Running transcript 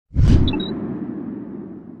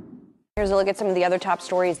Here's a look at some of the other top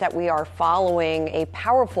stories that we are following. A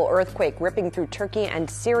powerful earthquake ripping through Turkey and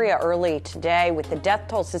Syria early today, with the death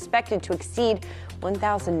toll suspected to exceed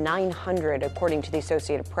 1,900, according to the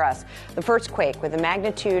Associated Press. The first quake, with a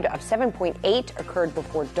magnitude of 7.8, occurred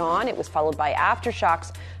before dawn. It was followed by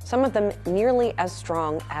aftershocks, some of them nearly as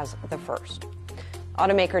strong as the first.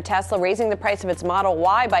 Automaker Tesla raising the price of its Model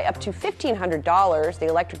Y by up to $1,500. The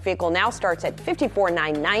electric vehicle now starts at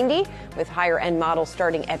 $54,990, with higher-end models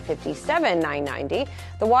starting at $57,990.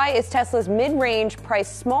 The Y is Tesla's mid-range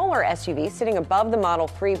priced smaller SUV, sitting above the Model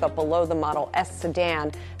 3 but below the Model S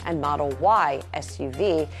sedan and Model Y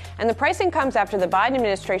SUV. And the pricing comes after the Biden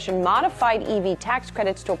administration modified EV tax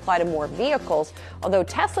credits to apply to more vehicles, although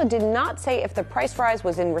Tesla did not say if the price rise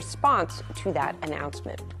was in response to that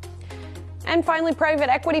announcement. And finally, private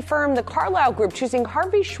equity firm the Carlyle Group choosing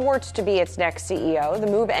Harvey Schwartz to be its next CEO. The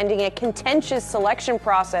move ending a contentious selection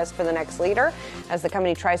process for the next leader, as the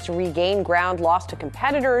company tries to regain ground lost to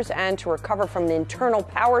competitors and to recover from an internal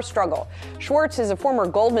power struggle. Schwartz is a former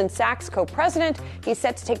Goldman Sachs co-president. He's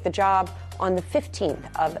set to take the job on the 15th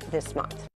of this month.